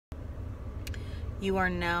You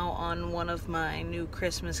are now on one of my new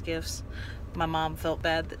Christmas gifts. My mom felt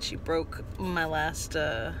bad that she broke my last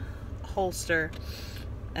holster,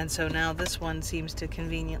 and so now this one seems to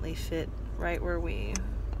conveniently fit right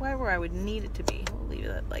where I would need it to be. We'll leave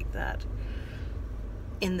it like that.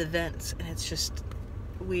 In the vents, and it's just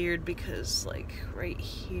weird because like right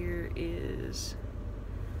here is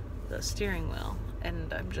the steering wheel,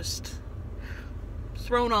 and I'm just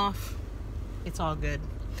thrown off. It's all good.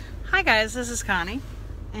 Hi guys, this is Connie,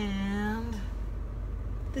 and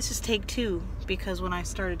this is take 2, because when I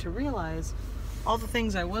started to realize all the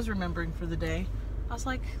things I was remembering for the day, I was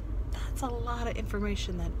like, that's a lot of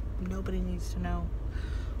information that nobody needs to know.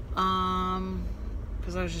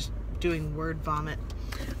 Because I was just doing word vomit.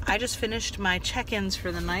 I just finished my check-ins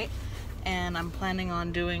for the night, and I'm planning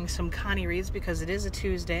on doing some Connie reads because it is a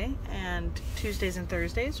Tuesday, and Tuesdays and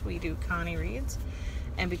Thursdays we do Connie reads,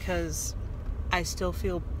 and because I still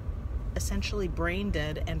feel essentially brain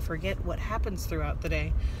dead and forget what happens throughout the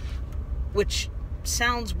day, which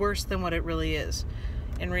sounds worse than what it really is.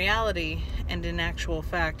 In reality and in actual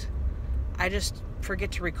fact, I just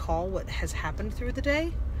forget to recall what has happened through the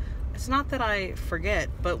day. It's not that I forget,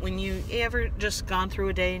 but when you ever just gone through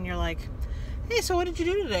a day and you're like, hey, so what did you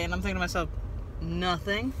do today? And I'm thinking to myself,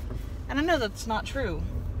 nothing. And I know that's not true.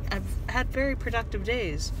 I've had very productive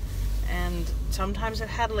days, and sometimes I've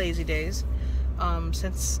had lazy days.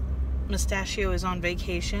 Since Mustachio is on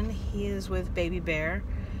vacation, he is with Baby Bear,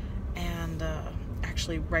 and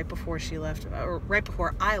actually right before she left, or right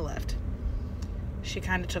before I left, she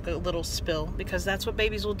kind of took a little spill, because that's what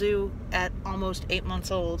babies will do at almost 8 months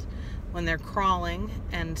old when they're crawling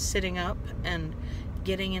and sitting up and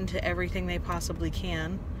getting into everything they possibly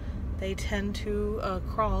can. They tend to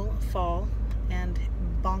crawl, fall, and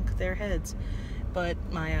bonk their heads. But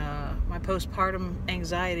my postpartum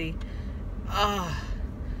anxiety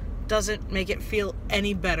doesn't make it feel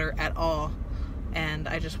any better at all, and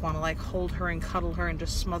I just want to like hold her and cuddle her and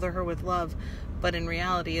just smother her with love. But in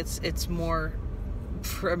reality, it's more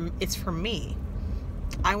for me.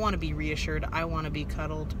 I want to be reassured. I want to be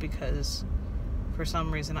cuddled, because for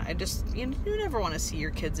some reason I just you never want to see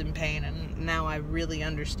your kids in pain, and now I really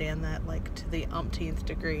understand that, like, to the umpteenth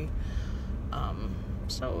degree.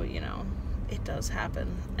 So it does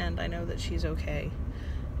happen, and I know that she's okay.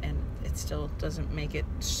 And it still doesn't make it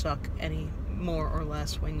suck any more or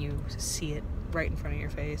less when you see it right in front of your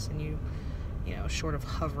face, and you short of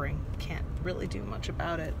hovering, can't really do much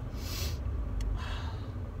about it.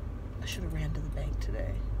 I should have ran to the bank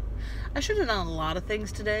today. I should have done a lot of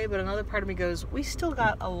things today, but another part of me goes, we still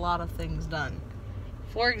got a lot of things done.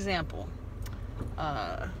 For example,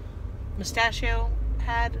 Mustachio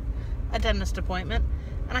had a dentist appointment,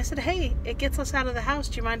 and I said, hey, it gets us out of the house.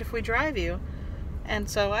 Do you mind if we drive you? And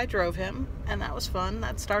so I drove him, and that was fun.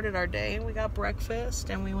 That started our day. We got breakfast,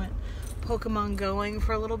 and we went Pokemon going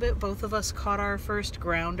for a little bit. Both of us caught our first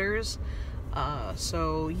grounders.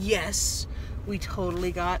 So yes, we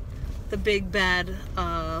totally got the big bad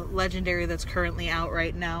legendary that's currently out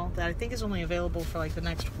right now, that I think is only available for like the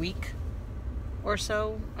next week or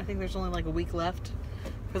so. I think there's only like a week left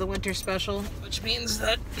for the winter special, which means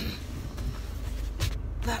that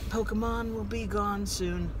that Pokemon will be gone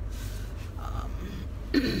soon.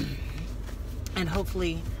 And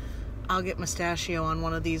hopefully I'll get Mustachio on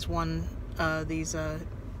one of these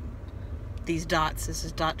dots. This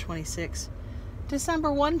is DOT26.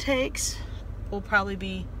 December 1 takes will probably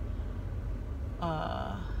be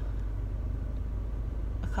a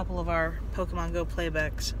couple of our Pokemon Go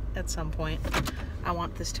playbacks at some point. I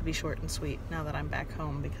want this to be short and sweet now that I'm back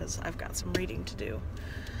home, because I've got some reading to do,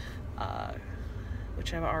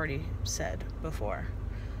 which I've already said before.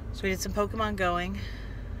 So we did some Pokemon going,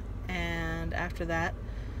 and after that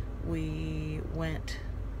we went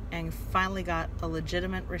and finally got a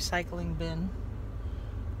legitimate recycling bin,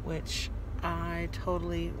 which I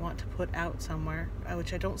totally want to put out somewhere,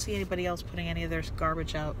 which I don't see anybody else putting any of their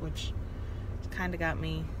garbage out, which kind of got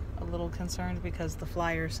me a little concerned, because the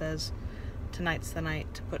flyer says tonight's the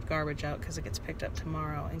night to put garbage out because it gets picked up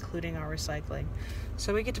tomorrow, including our recycling.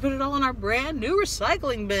 So we get to put it all in our brand new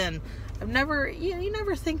recycling bin. You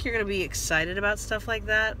never think you're going to be excited about stuff like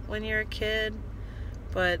that when you're a kid,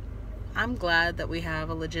 but I'm glad that we have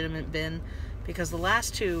a legitimate bin, because the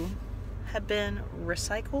last two have been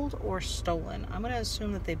recycled or stolen. I'm going to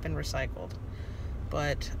assume that they've been recycled,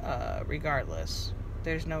 but regardless,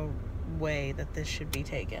 there's no way that this should be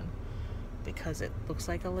taken, because it looks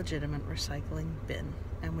like a legitimate recycling bin,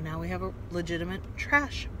 and now we have a legitimate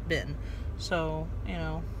trash bin. So,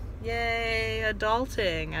 yay,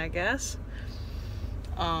 adulting, I guess.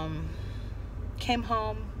 Came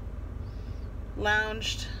home,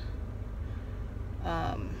 lounged,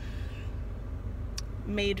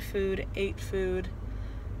 Made food, ate food,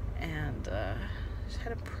 and just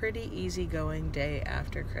had a pretty easygoing day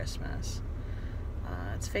after Christmas.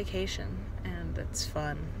 It's vacation, and it's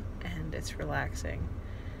fun, and it's relaxing,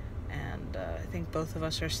 and I think both of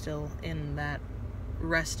us are still in that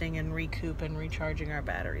resting and recoup and recharging our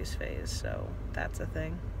batteries phase, so that's a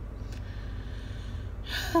thing.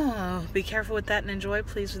 Be careful with that and enjoy,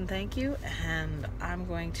 please and thank you, and I'm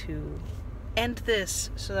going to end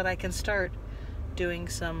this so that I can start doing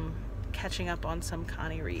some catching up on some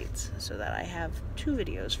Connie reads so that I have 2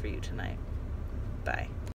 videos for you tonight. Bye.